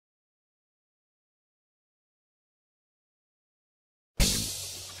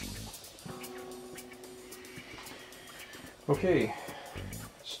Okay,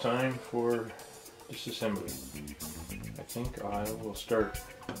 it's time for disassembly. I think I will start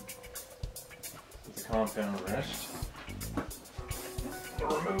with the compound rest.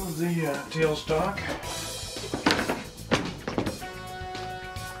 I'll remove the tailstock. Just get it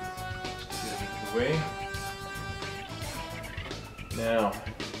out of the way. Now,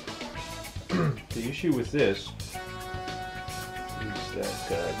 the issue with this is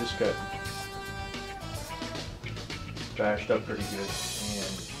that this got bashed up pretty good,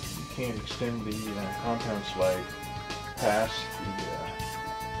 and you can't extend the compound slide past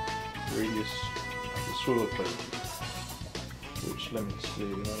the radius of the swivel plate, which limits the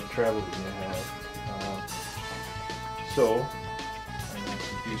amount of travel that you have. So I'm going to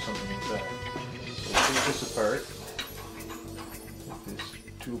do something with that. So we'll take this apart, take this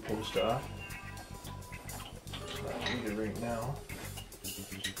tool post off. It's not needed right now.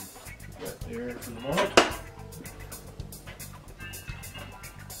 Put that there for the moment.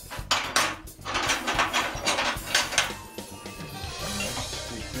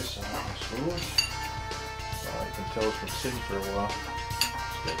 You can tell it's been sitting for a while.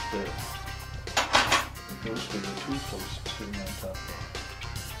 It's got the ghost of the tool post sitting on top of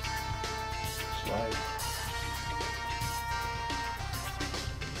the slide.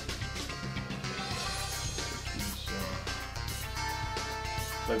 These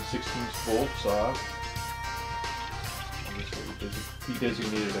 5/16 bolts off. I guess what would be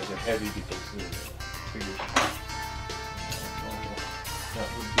designated as a heavy because the figures that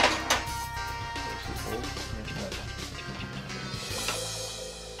would be.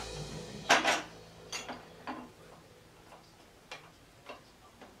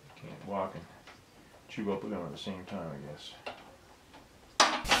 Can't walk and chew up with them at the same time, I guess.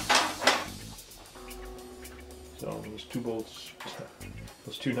 So those two bolts,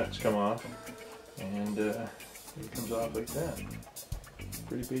 those two nuts come off, and it comes off like that.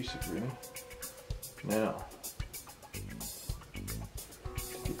 Pretty basic, really. Now,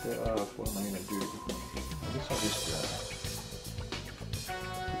 that off, what am I going to do? I guess I'll just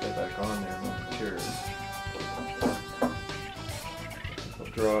put that back on there momentarily. I'll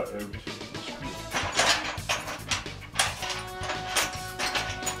draw out the screw.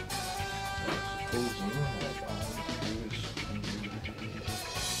 Supposing that all I have to do is undo.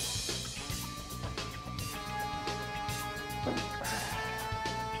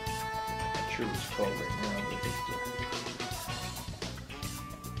 Not sure what it's called right now, but it's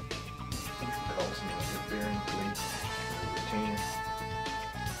bearing plate or retainer.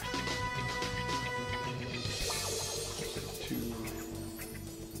 Two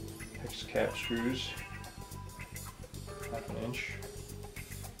hex cap screws, 1/2 inch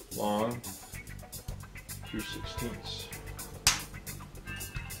long, 2/16.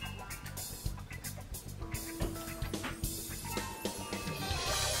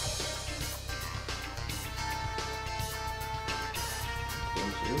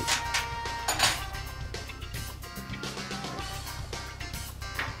 Close it.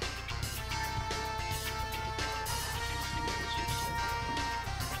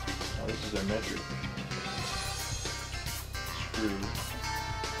 This is a metric screw.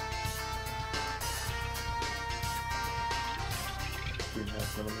 3.5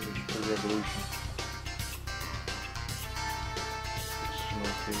 millimeters per revolution.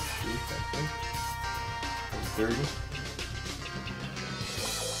 Small case shape, I think. 30.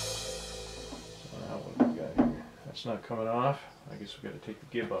 So now what do we got here? That's not coming off. I guess we got to take the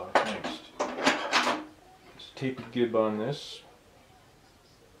gib off next. Let's tape the gib on this.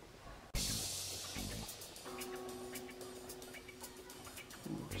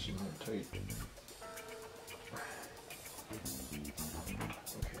 Tight.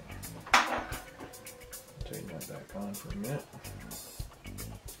 Okay. Tighten that back on for a minute.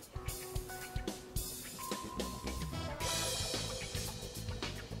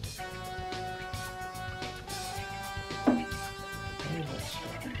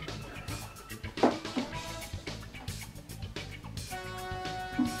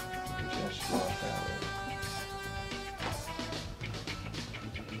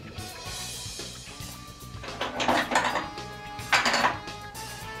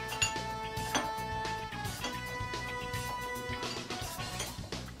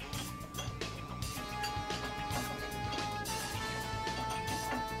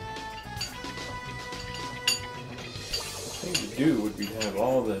 The thing to do would be to have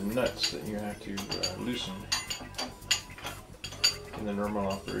all the nuts that you have to loosen in the normal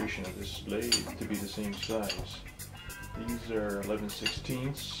operation of this lathe to be the same size. These are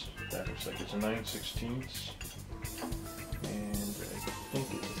 11/16. That looks like it's a 9/16. And I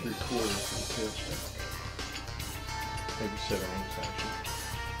think it's a 3/4 for the tailstock. maybe 7/8 actually.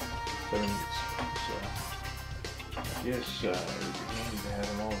 7/8. So I guess it would be handy to have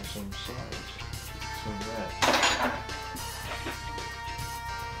them all the same size. So that.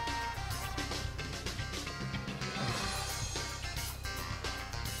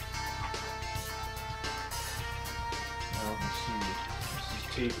 Now let's see. This is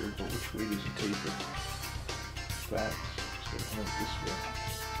tapered, but which way does it taper? Back. So it went this way.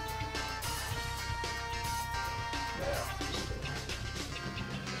 Yeah.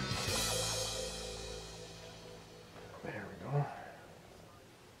 There we go.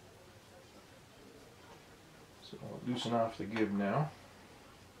 So I'll loosen off the gib now.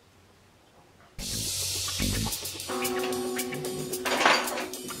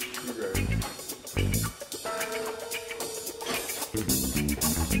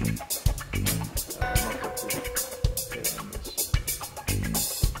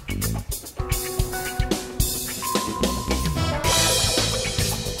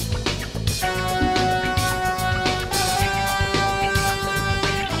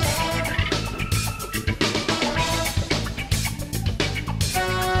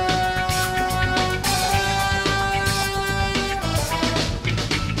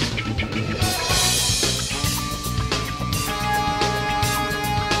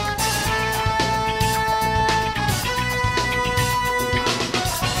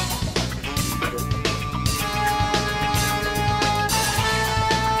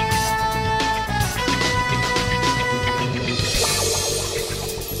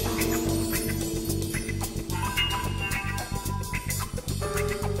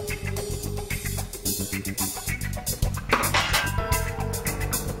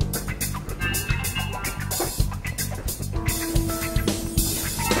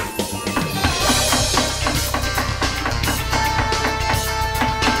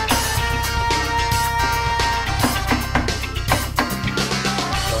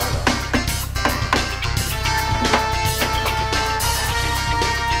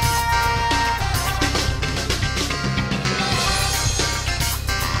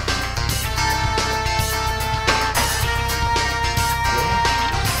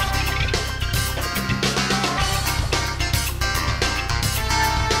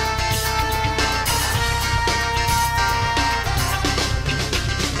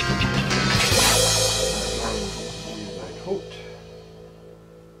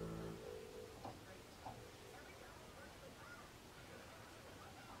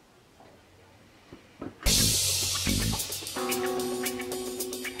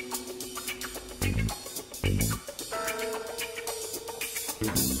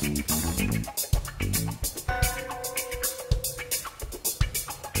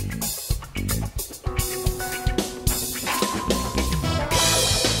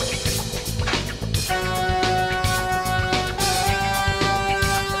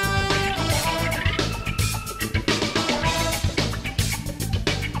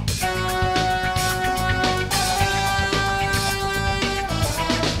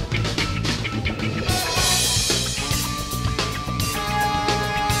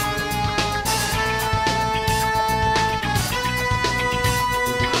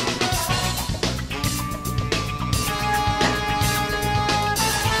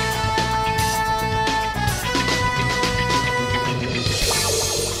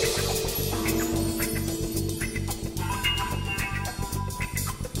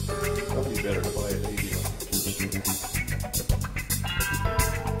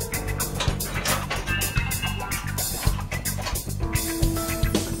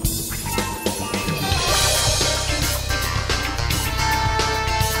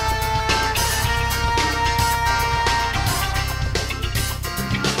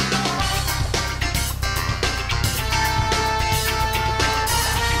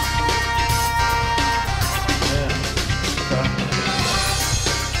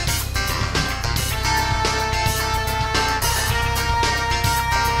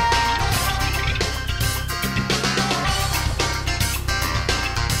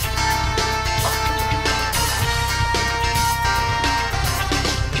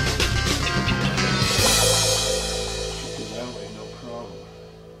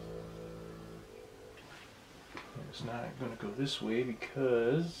 It's not going to go this way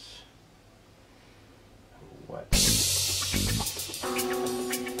because what? It's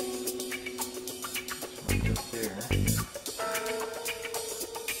right up there.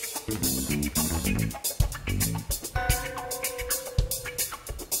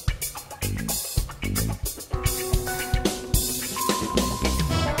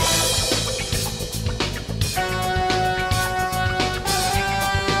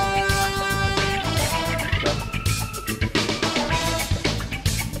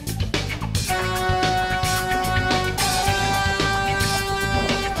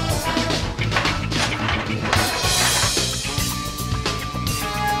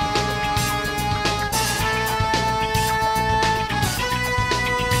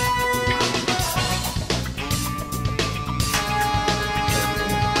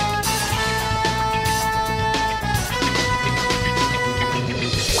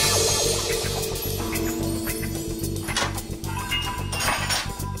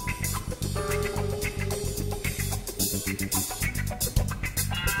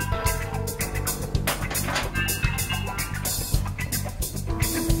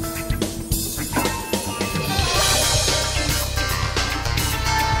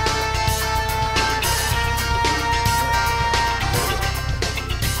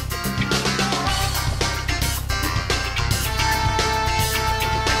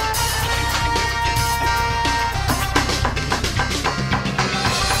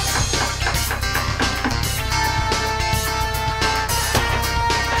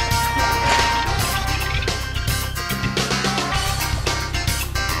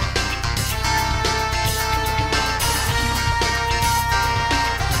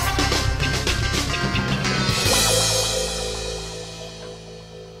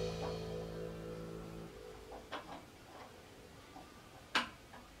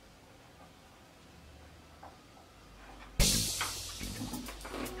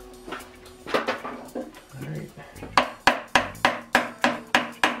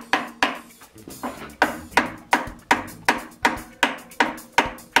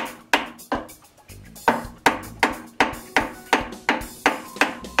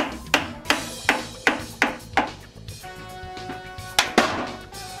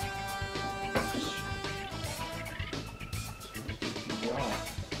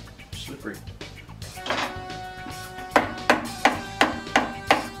 slippery.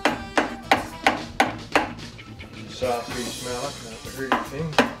 Soft where you smell it, not to hurt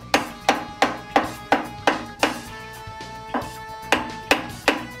anything.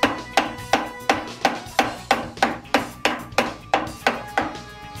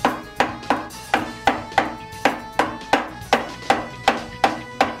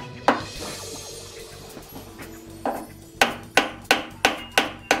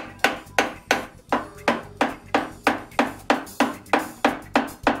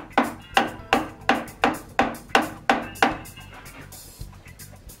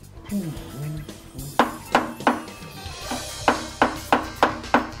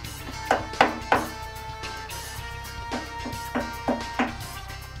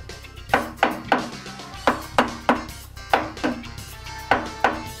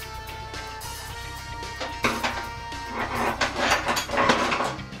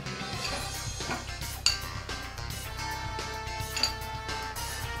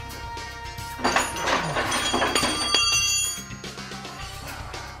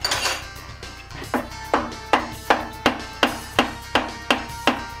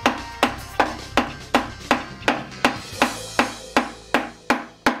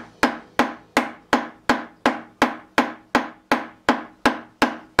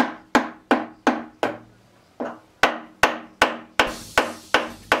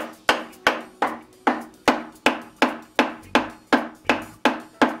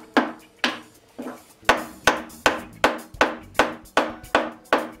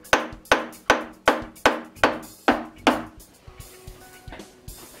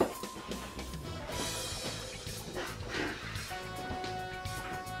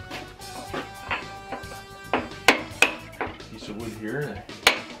 Of wood here.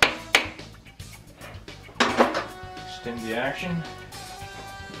 Extend the action.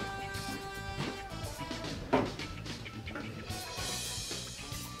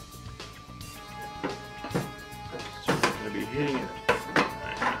 So we're going to be hitting it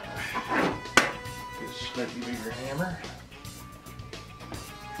with a slightly bigger hammer.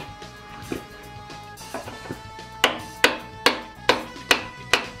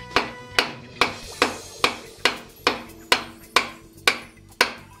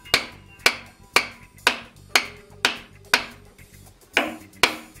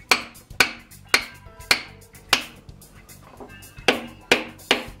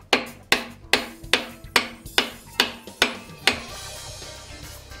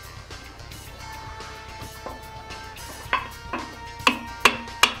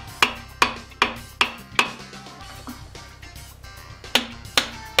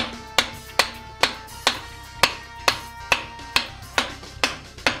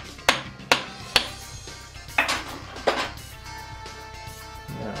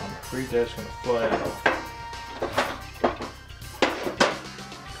 I'm afraid that's going to fly off.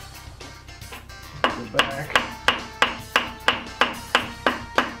 Go back.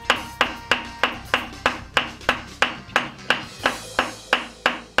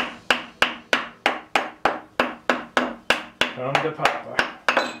 Come to Papa.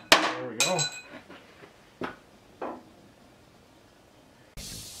 There we go.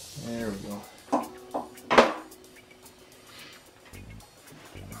 There we go.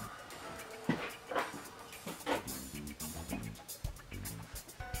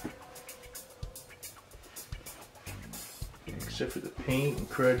 Except for the paint and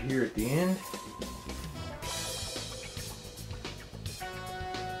crud here at the end.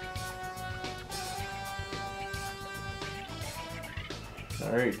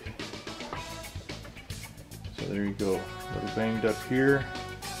 Alright. So there you go. A little banged up here.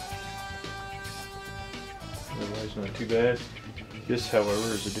 Otherwise not too bad. This, however,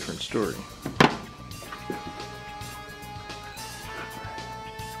 is a different story.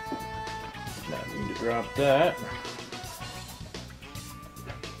 Not going to drop that.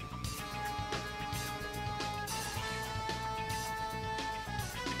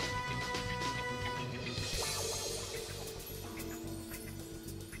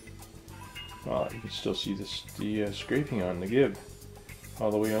 Well, you can still see the scraping on the gib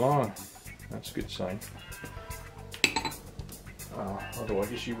all the way along. That's a good sign. Although I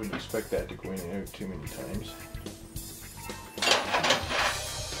guess you wouldn't expect that to go in and out too many times.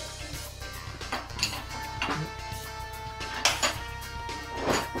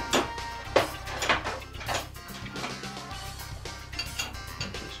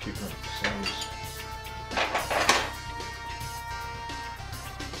 Just keep it the same.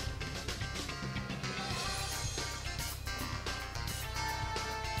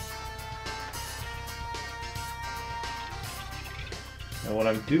 Now what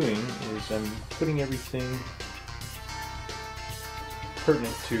I'm doing is I'm putting everything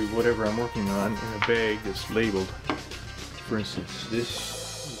pertinent to whatever I'm working on in a bag that's labeled. For instance,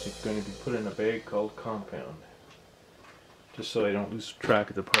 this is going to be put in a bag called compound, just so I don't lose track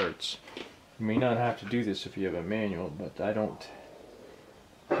of the parts. You may not have to do this if you have a manual, but I don't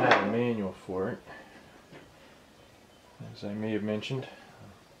have a manual for it, as I may have mentioned.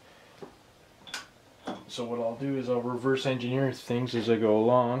 So what I'll do is I'll reverse engineer things as I go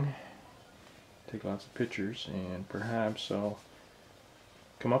along, take lots of pictures, and perhaps I'll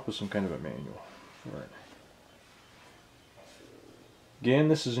come up with some kind of a manual for it. Again,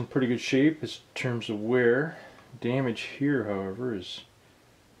 this is in pretty good shape in terms of wear. Damage here, however, is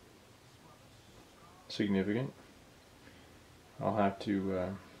significant. I'll have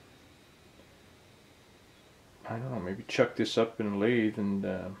to, I don't know, maybe chuck this up in a lathe and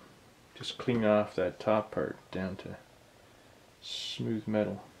just clean off that top part down to smooth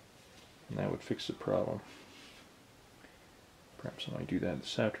metal, and that would fix the problem. Perhaps I might do that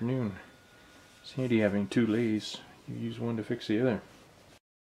this afternoon. It's handy having two lathes. You use one to fix the other.